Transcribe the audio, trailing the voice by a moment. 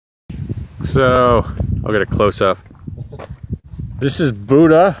So, I'll get a close-up. This is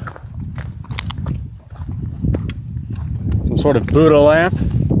Buddha. Some sort of Buddha lamp.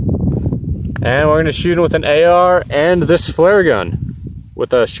 And we're gonna shoot him with an AR and this flare gun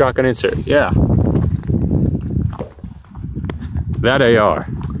with a shotgun insert. Yeah. That AR.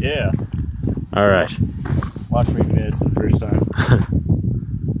 Yeah. All right. Watch me miss the first time.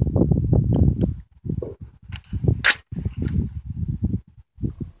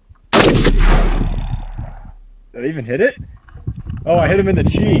 Did I even hit it? Oh, I hit him in the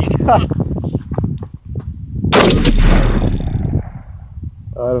cheek. I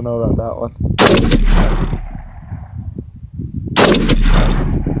don't know about that one.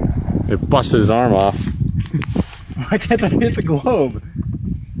 It busted his arm off. Why can't I hit the globe?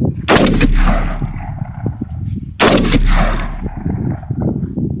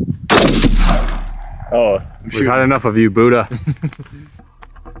 Oh, We've had enough of you, Buddha.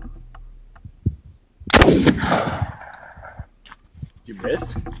 Did you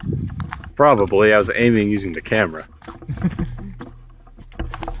miss? Probably. I was aiming using the camera.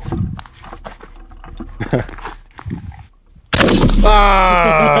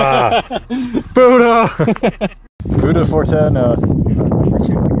 Ah! Buddha! Buddha 410,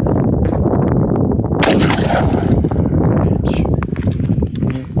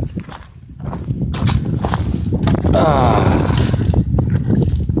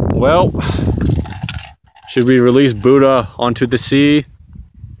 Well, should we release Buddha onto the sea?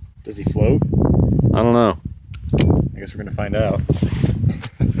 Does he float? I don't know. I guess we're gonna find out.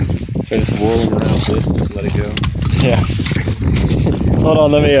 Should I just whirl him around this and just let it go? Yeah. Hold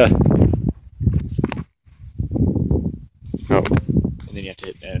on, let me Oh. So then you have to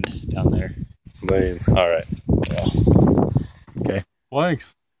hit end down there. Lame. Alright. Well. Okay.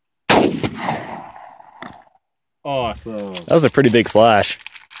 Blanks. Awesome. That was a pretty big flash.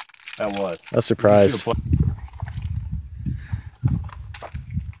 That was. I was surprised.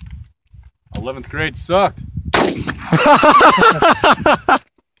 11th grade sucked.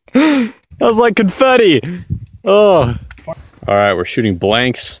 That was like confetti. Oh. All right, we're shooting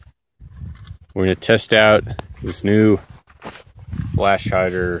blanks. We're gonna test out this new flash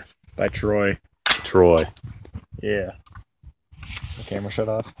hider By Troy. Troy. Yeah. The camera shut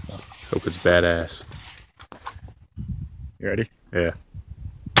off. Oh. Hope it's badass. You ready? Yeah.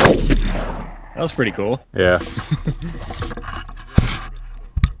 That was pretty cool. Yeah.